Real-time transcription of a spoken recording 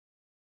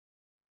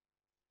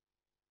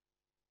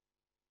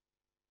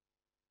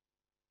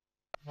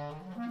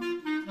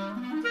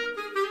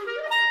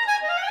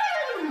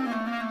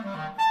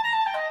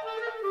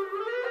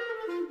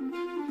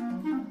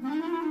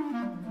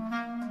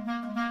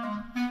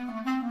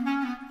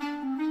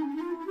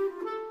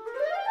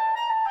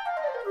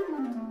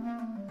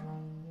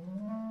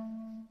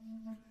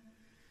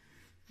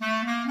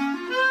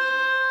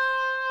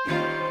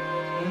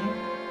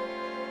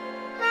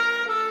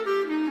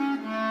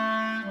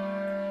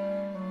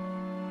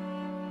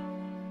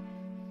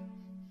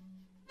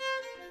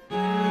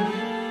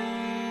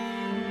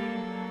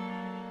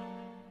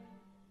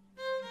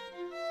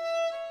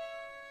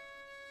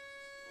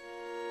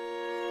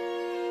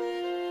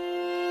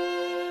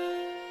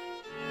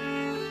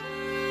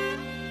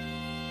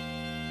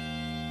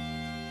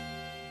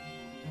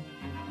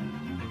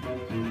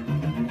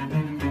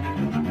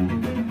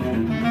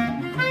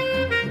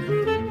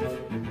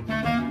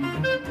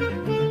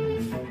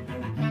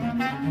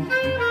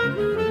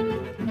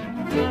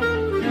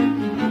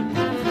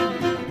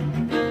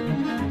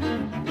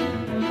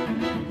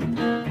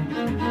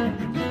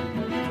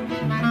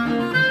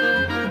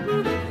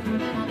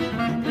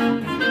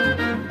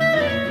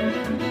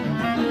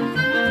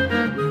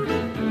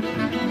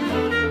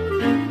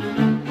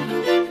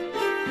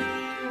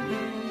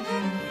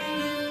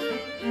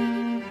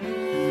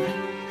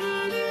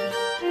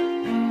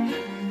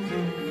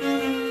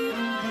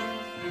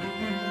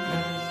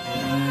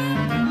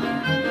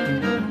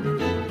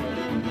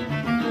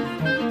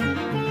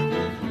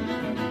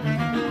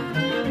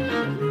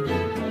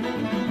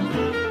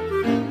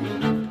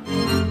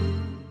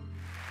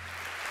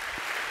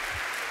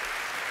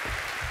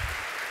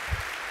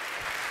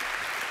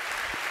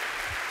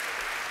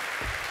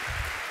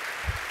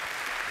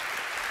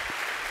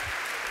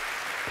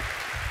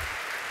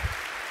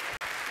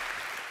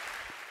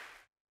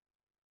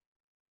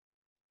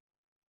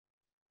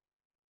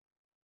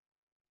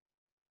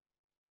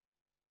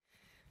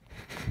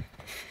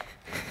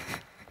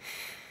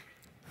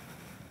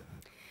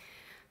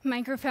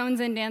Microphones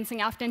and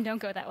dancing often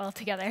don't go that well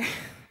together.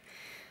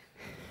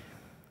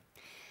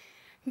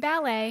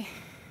 Ballet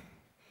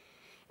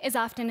is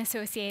often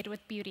associated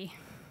with beauty,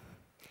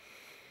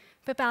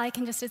 but ballet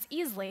can just as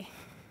easily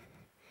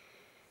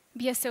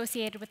be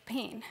associated with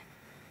pain.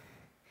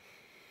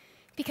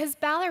 Because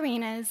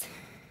ballerinas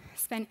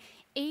spend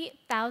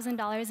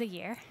 $8,000 a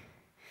year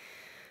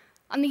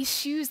on these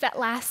shoes that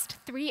last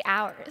 3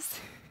 hours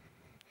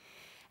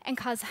and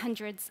cause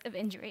hundreds of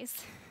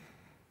injuries.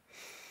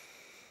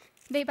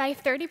 They buy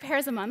 30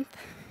 pairs a month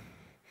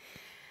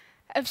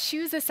of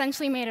shoes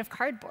essentially made of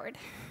cardboard.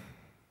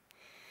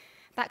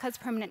 That cause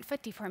permanent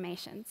foot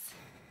deformations.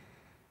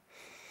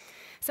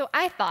 So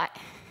I thought,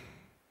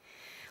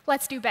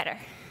 let's do better.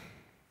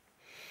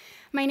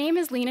 My name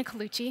is Lina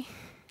Colucci.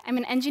 I'm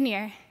an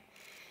engineer.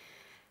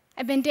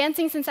 I've been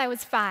dancing since I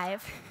was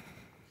 5.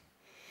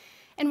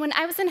 And when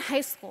I was in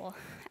high school,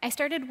 I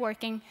started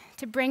working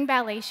to bring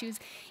ballet shoes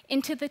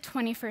into the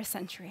 21st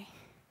century.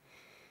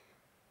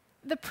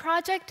 The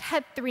project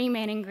had 3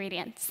 main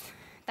ingredients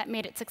that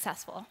made it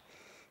successful.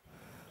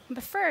 The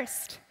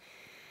first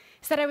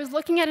is that I was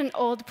looking at an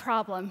old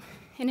problem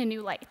in a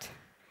new light.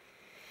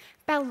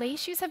 Ballet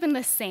shoes have been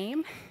the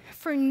same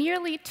for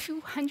nearly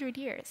 200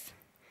 years.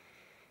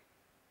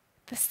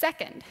 The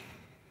second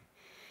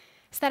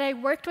is that I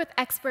worked with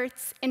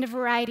experts in a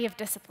variety of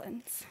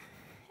disciplines.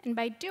 And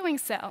by doing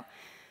so,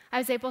 I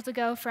was able to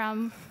go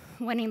from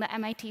winning the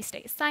MIT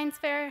State Science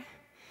Fair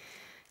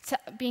to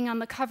being on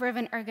the cover of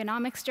an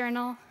ergonomics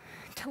journal,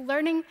 to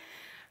learning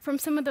from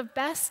some of the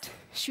best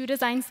shoe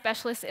design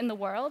specialists in the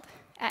world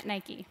at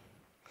Nike.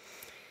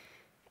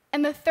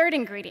 And the third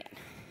ingredient,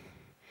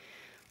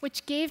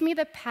 which gave me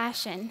the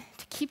passion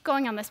to keep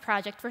going on this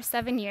project for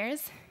 7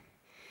 years,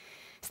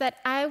 is that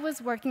I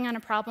was working on a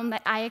problem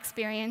that I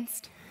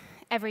experienced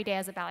every day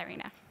as a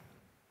ballerina.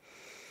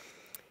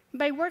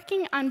 By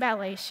working on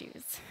ballet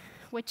shoes,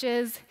 which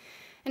is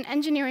an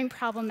engineering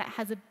problem that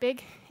has a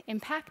big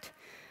impact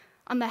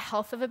on the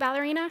health of a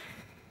ballerina,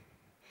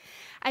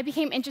 I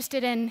became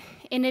interested in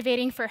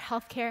innovating for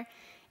healthcare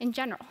in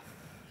general.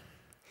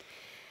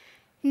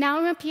 Now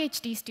I'm a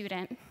PhD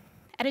student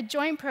at a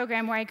joint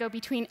program where I go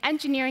between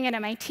engineering at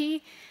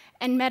MIT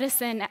and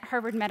medicine at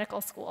Harvard Medical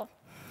School.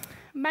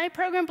 My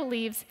program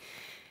believes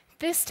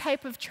this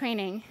type of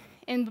training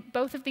in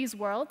both of these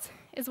worlds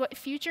is what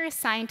future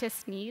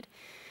scientists need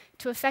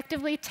to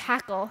effectively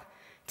tackle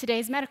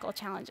today's medical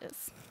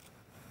challenges.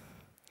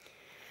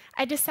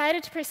 I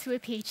decided to pursue a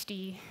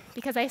PhD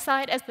because I saw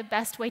it as the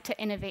best way to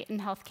innovate in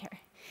healthcare.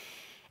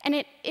 And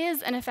it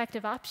is an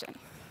effective option.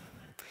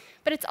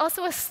 But it's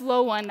also a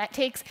slow one that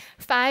takes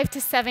 5 to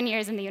 7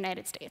 years in the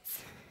United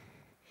States.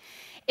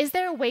 Is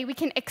there a way we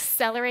can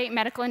accelerate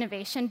medical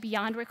innovation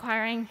beyond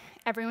requiring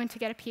everyone to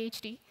get a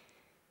PhD?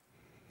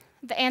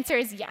 The answer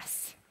is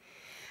yes.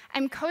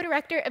 I'm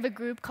co-director of a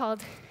group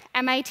called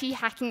MIT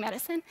Hacking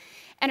Medicine,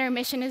 and our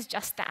mission is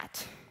just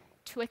that,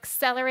 to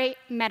accelerate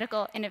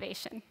medical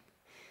innovation.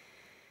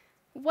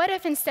 What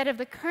if instead of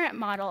the current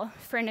model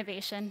for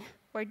innovation,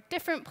 where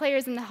different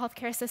players in the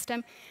healthcare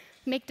system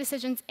make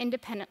decisions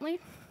independently,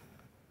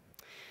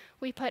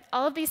 We put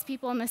all of these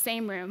people in the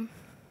same room.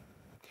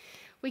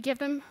 We give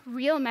them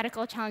real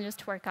medical challenges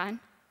to work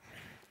on,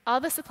 all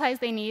the supplies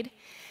they need,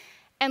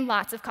 and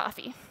lots of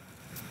coffee.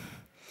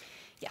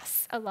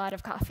 Yes, a lot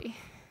of coffee.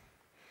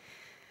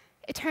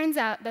 It turns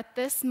out that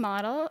this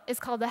model is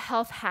called a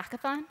health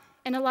hackathon,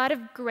 and a lot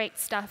of great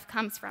stuff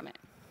comes from it.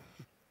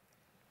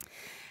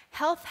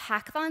 Health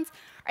hackathons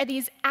are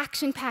these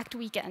action-packed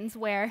weekends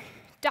where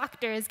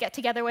doctors get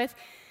together with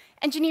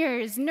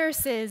engineers,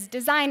 nurses,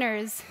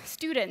 designers,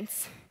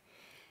 students,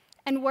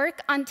 and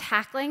work on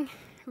tackling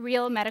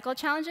real medical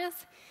challenges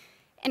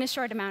in a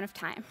short amount of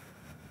time.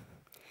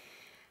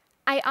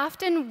 I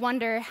often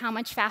wonder how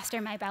much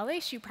faster my ballet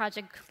shoe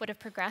project would have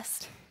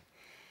progressed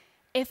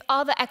if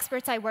all the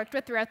experts I worked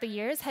with throughout the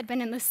years had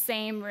been in the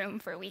same room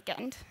for a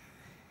weekend.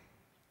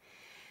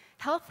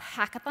 Health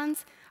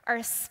hackathons are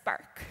a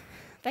spark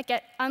that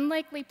get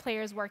unlikely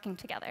players working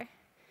together.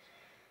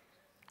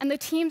 And the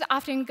teams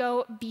often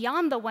go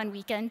beyond the one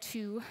weekend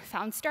to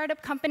found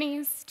startup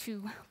companies,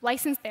 to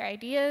license their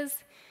ideas,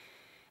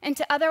 and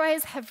to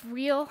otherwise have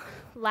real,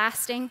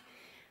 lasting,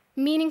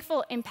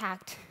 meaningful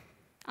impact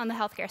on the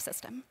healthcare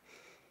system.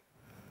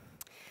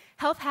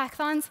 Health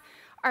hackathons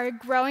are a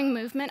growing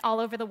movement all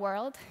over the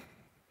world.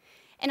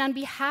 And on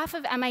behalf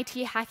of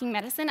MIT Hacking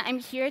Medicine, I'm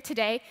here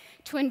today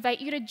to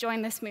invite you to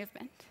join this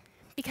movement,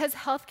 because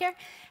healthcare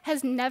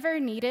has never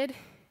needed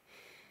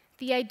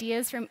the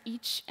ideas from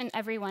each and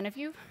every one of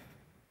you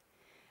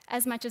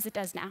as much as it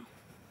does now.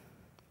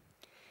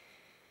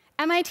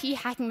 MIT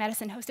Hacking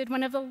Medicine hosted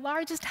one of the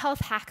largest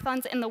health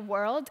hackathons in the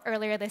world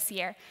earlier this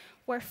year,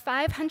 where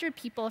 500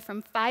 people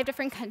from 5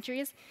 different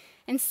countries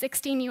and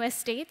 16 US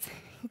states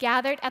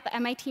gathered at the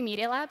MIT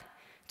Media Lab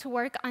to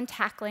work on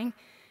tackling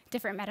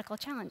different medical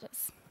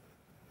challenges.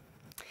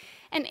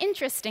 And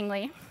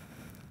interestingly,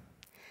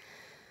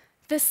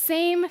 the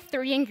same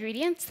 3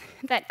 ingredients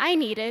that I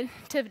needed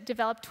to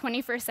develop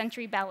 21st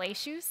century ballet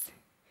shoes,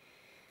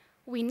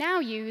 we now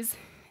use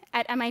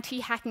at MIT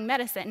Hacking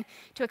Medicine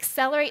to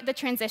accelerate the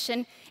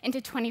transition into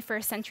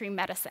 21st century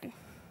medicine.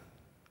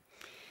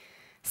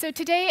 So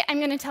today, I'm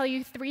going to tell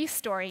you 3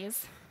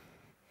 stories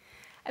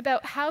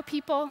about how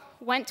people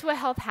went to a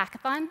health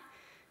hackathon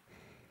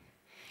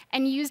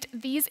and used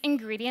these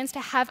ingredients to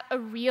have a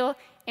real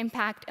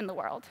impact in the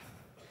world.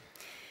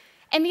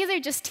 And these are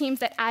just teams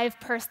that I've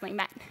personally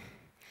met.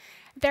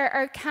 There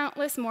are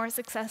countless more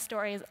success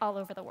stories all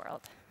over the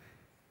world.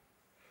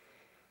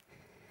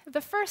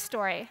 The first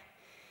story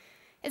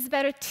is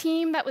about a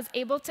team that was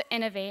able to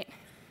innovate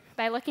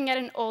by looking at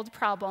an old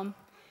problem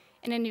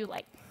in a new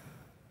light.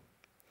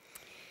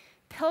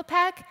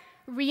 PillPack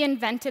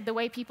reinvented the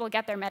way people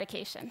get their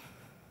medication.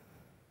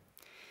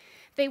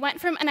 They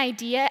went from an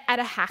idea at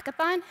a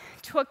hackathon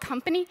to a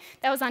company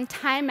that was on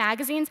Time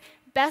Magazine's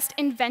Best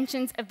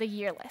Inventions of the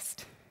Year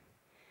list.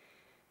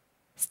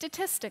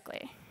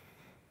 Statistically,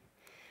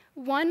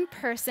 1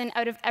 person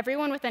out of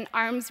everyone within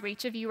arm's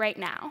reach of you right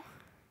now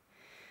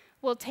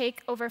will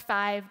take over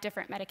 5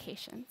 different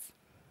medications.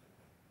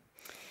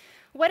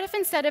 What if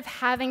instead of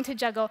having to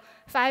juggle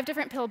 5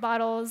 different pill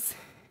bottles,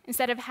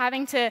 instead of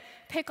having to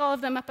pick all of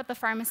them up at the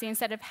pharmacy,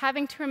 instead of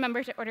having to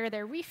remember to order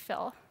their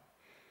refill,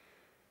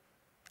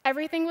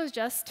 everything was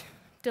just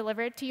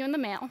delivered to you in the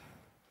mail,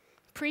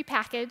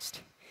 pre-packaged,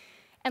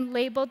 and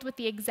labeled with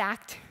the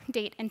exact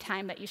date and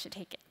time that you should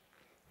take it?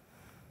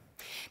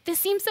 This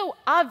seems so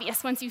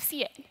obvious once you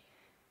see it.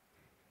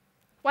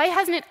 Why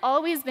hasn't it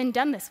always been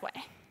done this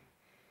way?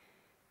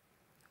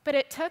 But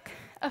it took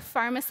a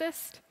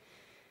pharmacist,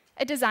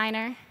 a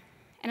designer,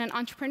 and an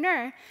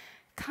entrepreneur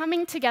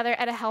coming together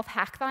at a health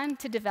hackathon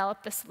to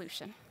develop the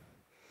solution.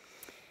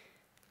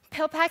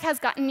 PillPack has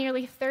gotten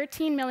nearly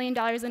 $13 million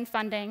in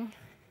funding.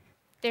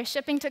 They're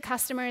shipping to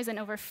customers in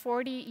over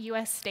 40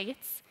 US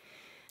states.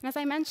 And as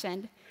I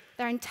mentioned,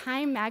 they're on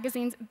Time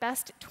Magazine's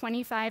Best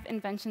 25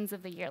 Inventions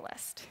of the Year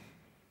list.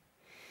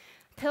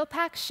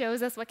 PillPack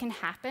shows us what can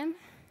happen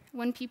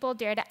when people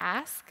dare to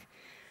ask,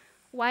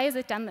 why is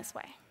it done this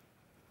way?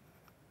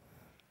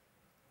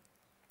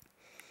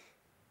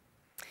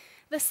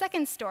 The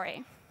second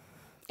story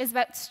is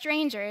about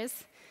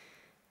strangers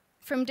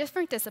from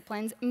different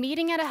disciplines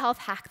meeting at a health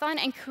hackathon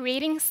and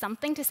creating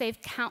something to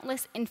save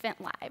countless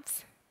infant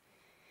lives.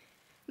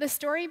 The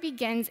story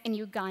begins in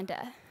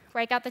Uganda,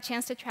 where I got the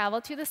chance to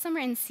travel to this summer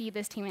and see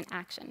this team in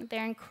action.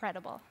 They're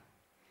incredible.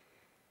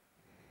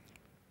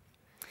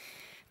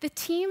 The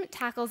team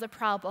tackles a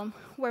problem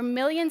where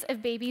millions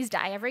of babies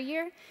die every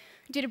year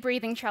due to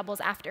breathing troubles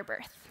after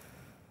birth.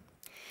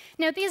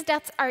 Now, these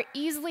deaths are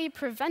easily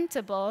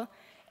preventable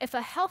if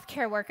a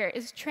healthcare worker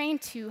is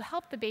trained to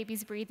help the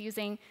babies breathe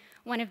using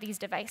one of these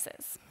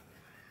devices.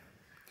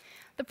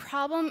 The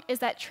problem is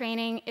that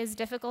training is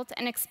difficult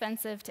and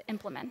expensive to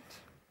implement.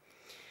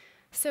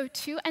 So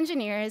 2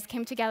 engineers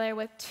came together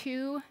with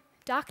 2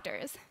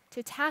 doctors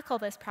to tackle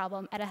this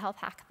problem at a health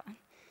hackathon.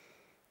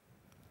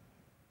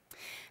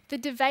 The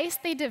device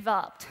they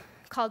developed,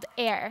 called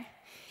AIR,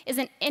 is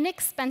an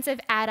inexpensive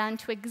add-on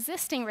to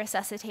existing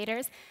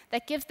resuscitators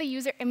that gives the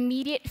user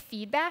immediate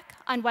feedback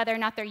on whether or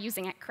not they're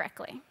using it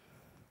correctly.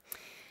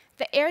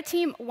 The AIR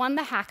team won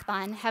the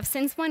hackathon, have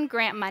since won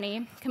grant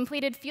money,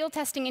 completed field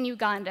testing in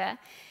Uganda,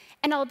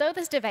 and although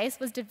this device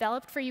was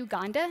developed for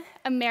Uganda,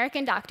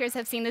 American doctors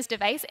have seen this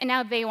device, and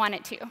now they want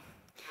it too.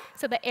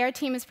 So the AIR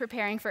team is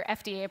preparing for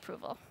FDA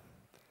approval.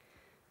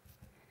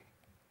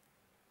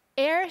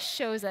 AIR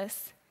shows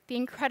us the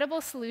incredible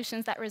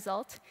solutions that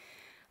result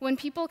when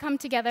people come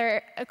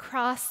together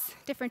across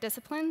different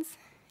disciplines,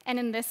 and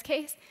in this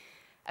case,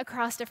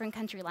 across different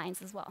country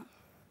lines as well.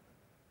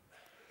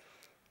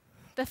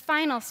 The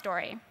final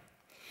story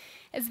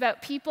is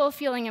about people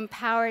feeling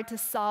empowered to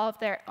solve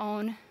their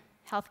own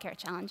healthcare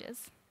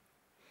challenges.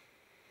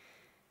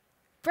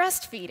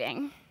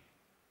 Breastfeeding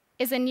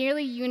is a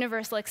nearly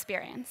universal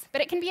experience,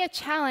 but it can be a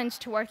challenge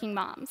to working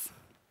moms.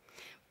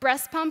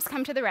 Breast pumps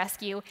come to the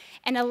rescue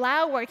and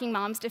allow working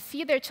moms to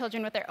feed their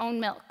children with their own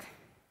milk.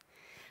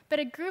 But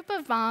a group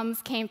of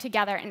moms came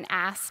together and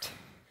asked,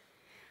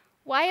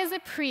 why is a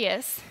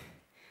Prius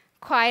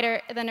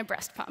quieter than a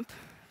breast pump?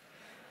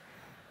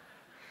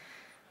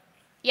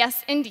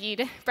 Yes,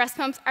 indeed, breast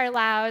pumps are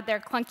loud,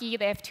 they're clunky,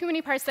 they have too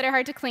many parts that are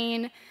hard to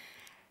clean.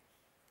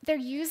 They're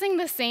using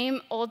the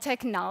same old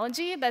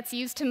technology that's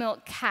used to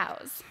milk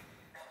cows.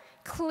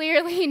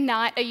 Clearly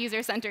not a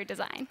user-centered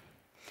design.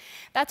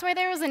 That's why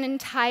there was an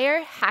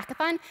entire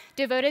hackathon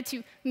devoted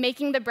to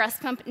making the breast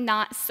pump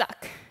not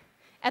suck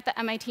at the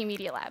MIT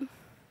Media Lab.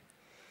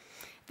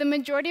 The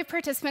majority of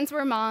participants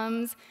were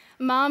moms,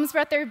 moms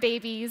brought their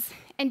babies,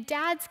 and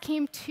dads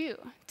came too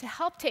to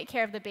help take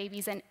care of the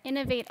babies and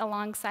innovate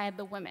alongside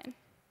the women.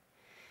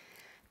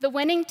 The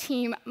winning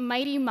team,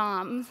 Mighty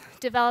Moms,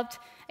 developed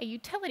a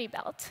utility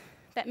belt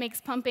that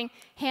makes pumping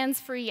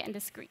hands-free and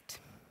discreet.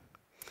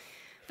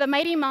 The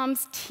Mighty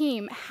Moms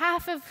team,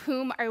 half of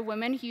whom are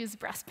women who use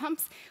breast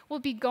pumps, will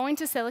be going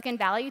to Silicon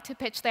Valley to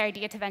pitch their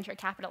idea to venture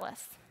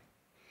capitalists.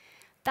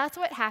 That's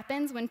what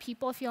happens when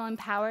people feel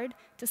empowered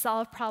to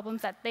solve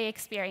problems that they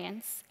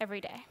experience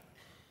every day.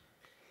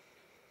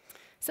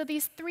 So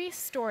these 3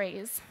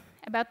 stories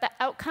about the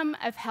outcome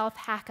of health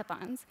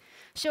hackathons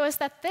show us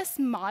that this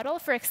model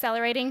for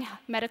accelerating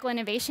medical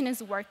innovation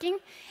is working,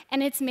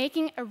 and it's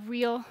making a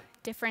real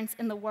difference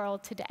in the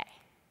world today.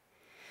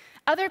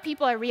 Other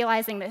people are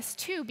realizing this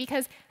too,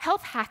 because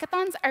health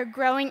hackathons are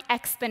growing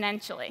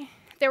exponentially.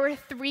 There were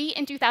 3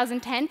 in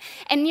 2010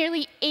 and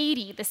nearly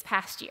 80 this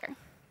past year.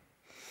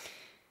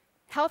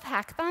 Health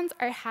hackathons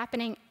are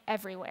happening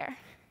everywhere.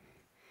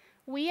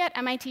 We at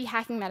MIT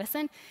Hacking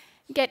Medicine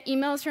get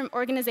emails from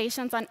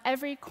organizations on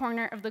every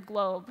corner of the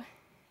globe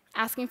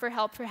asking for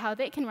help for how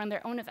they can run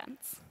their own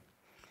events.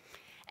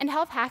 And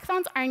health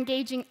hackathons are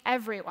engaging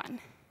everyone.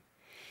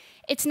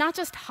 It's not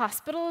just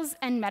hospitals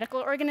and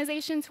medical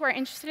organizations who are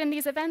interested in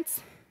these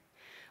events.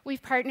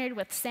 We've partnered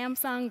with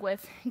Samsung,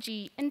 with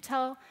GE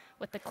Intel,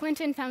 with the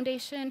Clinton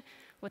Foundation,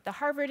 with the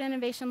Harvard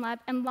Innovation Lab,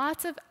 and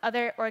lots of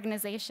other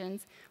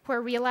organizations who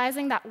are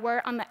realizing that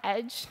we're on the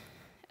edge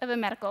of a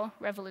medical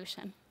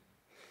revolution.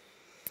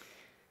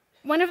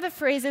 One of the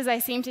phrases I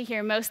seem to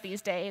hear most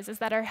these days is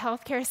that our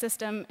healthcare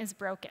system is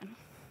broken.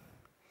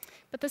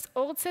 But this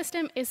old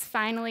system is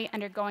finally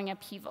undergoing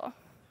upheaval.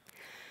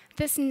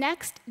 This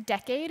next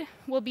decade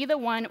will be the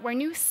one where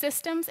new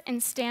systems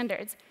and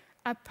standards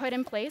are put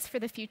in place for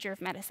the future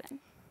of medicine.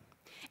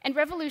 And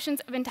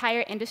revolutions of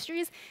entire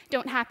industries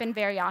don't happen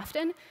very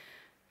often,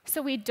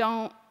 so we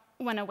don't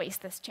want to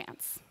waste this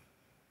chance.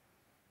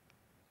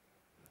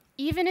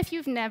 Even if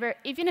you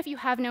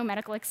have no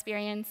medical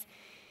experience,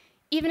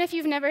 even if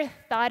you've never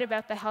thought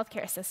about the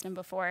healthcare system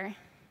before,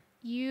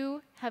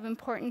 you have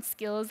important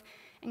skills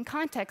and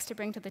context to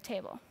bring to the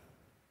table.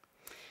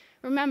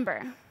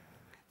 Remember,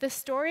 the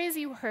stories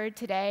you heard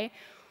today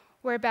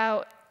were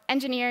about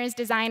engineers,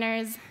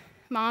 designers,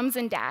 moms,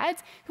 and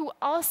dads who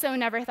also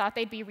never thought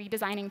they'd be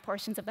redesigning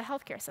portions of the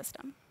healthcare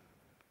system.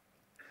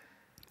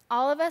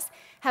 All of us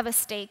have a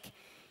stake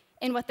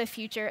in what the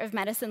future of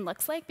medicine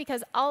looks like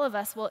because all of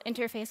us will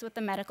interface with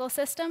the medical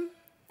system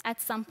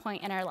at some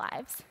point in our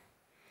lives.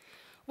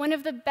 One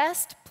of the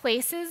best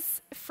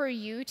places for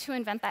you to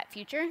invent that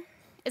future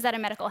is at a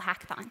medical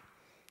hackathon.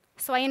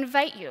 So I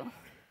invite you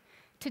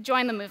to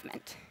join the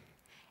movement,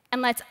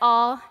 and let's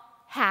all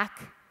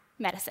hack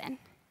medicine.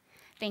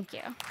 Thank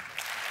you.